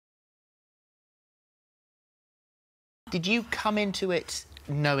Did you come into it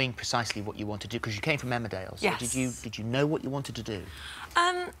knowing precisely what you wanted to do? Because you came from Emmerdale, so Yes. did you know what you wanted to do?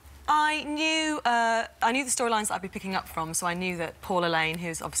 I knew the storylines that I'd be picking up from, so I knew that Paula Lane,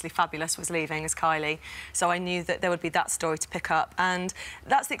 who's obviously fabulous, was leaving as Kylie, so I knew that there would be that story to pick up, and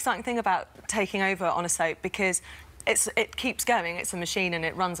that's the exciting thing about taking over on a soap, because it keeps going. It's a machine and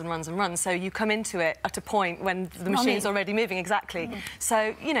it runs and runs and runs. So you come into it at a point when the machine's already moving. Exactly.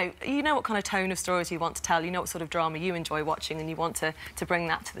 So you know what kind of tone of stories you want to tell. You know what sort of drama you enjoy watching, and you want to bring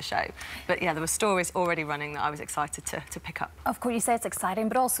that to the show. But yeah, there were stories already running that I was excited to pick up. Of course, you say it's exciting,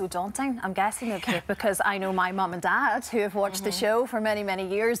 but also daunting. I'm guessing, okay, because I know my mum and dad who have watched the show for many, many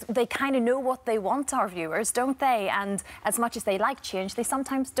years. They kind of know what they want, our viewers, don't they? And as much as they like change, they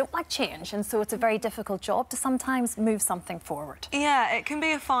sometimes don't like change, and so it's a very difficult job to sometimes move something forward. Yeah, it can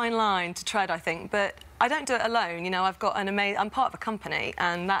be a fine line to tread, I think, but I don't do it alone. You know, I've got I'm part of a company,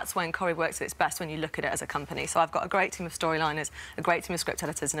 and that's when Corrie works at its best, when you look at it as a company. So I've got a great team of storyliners, a great team of script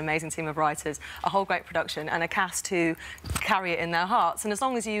editors, an amazing team of writers, a whole great production, and a cast who carry it in their hearts. And as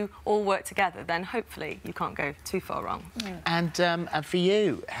long as you all work together, then hopefully you can't go too far wrong. And for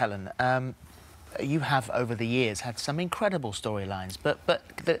you, Helen, you have, over the years, had some incredible storylines, but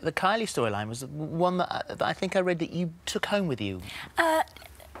the Kylie storyline was one that I think I read that you took home with you.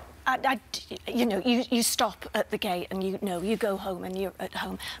 You know, you stop at the gate and you go home and you're at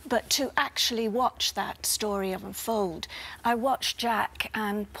home. But to actually watch that story unfold, I watched Jack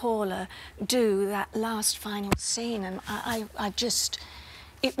and Paula do that last final scene, and I just...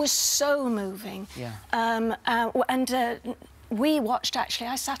 It was so moving. Yeah. We watched, actually,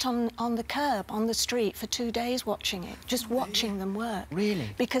 I sat on the curb, on the street, for 2 days watching it, just watching them work. Really?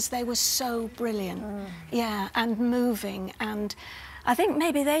 Because they were so brilliant. Yeah, and moving, and I think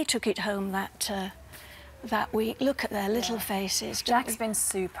maybe they took it home that week. Look at their little faces. Jack's been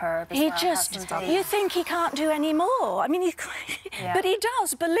superb. He just... You think he can't do any more. I mean, but he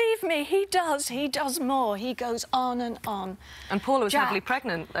does, believe me, he does. He does more. He goes on and on. And Paula was heavily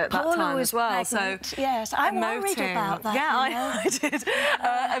pregnant at that time as well, pregnant, so... Yes, I worried about that. Yeah, I did.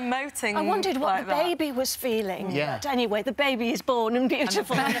 Emoting. I wondered what like the baby was feeling. Yeah. But anyway, the baby is born and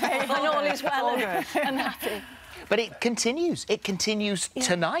beautiful and all is well and happy. But it continues. It continues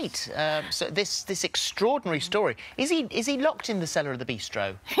tonight. So this extraordinary story. Is he locked in the cellar of the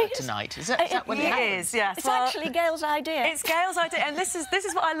bistro tonight? Is that what he is? Yes. It's actually Gail's idea. It's Gail's idea, and this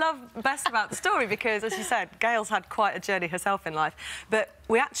is what I love best about the story, because, as you said, Gail's had quite a journey herself in life, but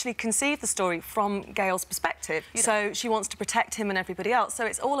we actually conceived the story from Gail's perspective. So she wants to protect him and everybody else. So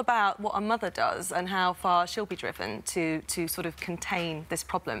it's all about what a mother does and how far she'll be driven to sort of contain this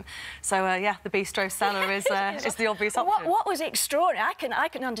problem. So yeah, the bistro cellar is the obvious option. What was extraordinary? I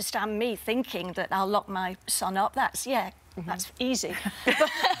can understand me thinking that I'll lock my son up. That's that's easy.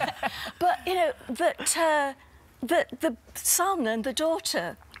 but you know that the son and the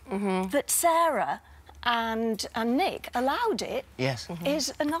daughter, that Sarah and Nick allowed it,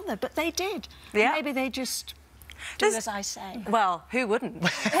 is another. But they did. Yeah. Maybe they just do as I say. Well, who wouldn't?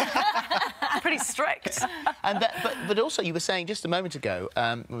 Pretty strict. And but also, you were saying just a moment ago,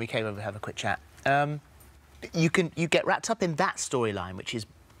 when we came over to have a quick chat, you get wrapped up in that storyline, which is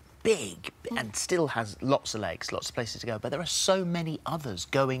big and still has lots of legs, lots of places to go, but there are so many others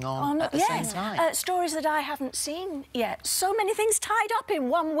going on at the same time. Stories that I haven't seen yet. So many things tied up in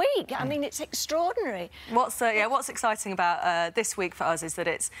 1 week. I mean, it's extraordinary. What's exciting about this week for us is that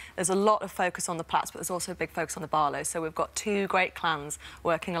there's a lot of focus on the Platts, but there's also a big focus on the Barlows. So we've got two great clans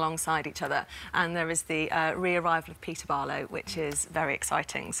working alongside each other, and there is the re-arrival of Peter Barlow, which is very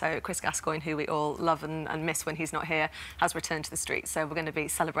exciting. So Chris Gascoigne, who we all love and miss when he's not here, has returned to the streets. So we're going to be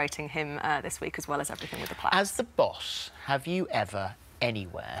celebrating him this week, as well as everything with the Platts. As the boss, have you ever,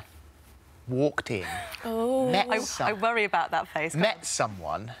 anywhere, walked in, I worry about that face. Met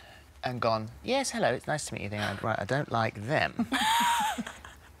someone and gone, yes, hello, it's nice to meet you, right, I don't like them.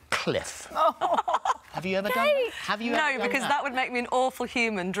 Cliff. Have you ever done that? Have you ever done because that would make me an awful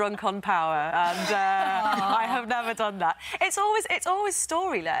human drunk on power, and I have never done that. It's always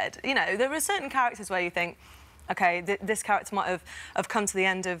story-led. You know, there are certain characters where you think, OK, this character might have come to the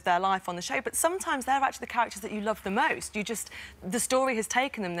end of their life on the show, but sometimes they're actually the characters that you love the most. The story has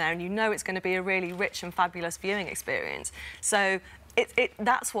taken them there, and you know it's going to be a really rich and fabulous viewing experience. So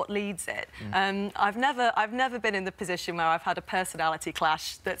that's what leads it. I've never been in the position where I've had a personality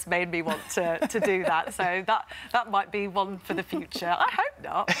clash that's made me want to do that. So that might be one for the future. I hope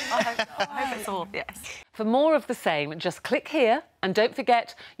not. I hope it's all yes. For more of the same, just click here, and don't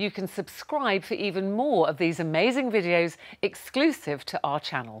forget you can subscribe for even more of these amazing videos exclusive to our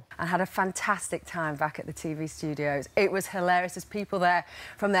channel. I had a fantastic time back at the TV studios. It was hilarious. There's people there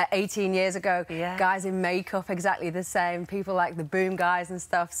from there 18 years ago, guys in makeup exactly the same, people like the Boom guys and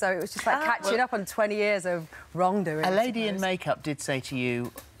stuff. So it was just like catching up on 20 years of wrongdoing. A lady in makeup did say to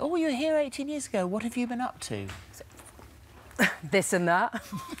you, "Oh, you were here 18 years ago. What have you been up to?" This and that.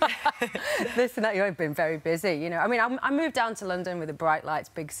 This and that. I've been very busy, you know. I mean, I moved down to London with the bright lights,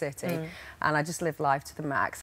 big city, and I just lived life to the max.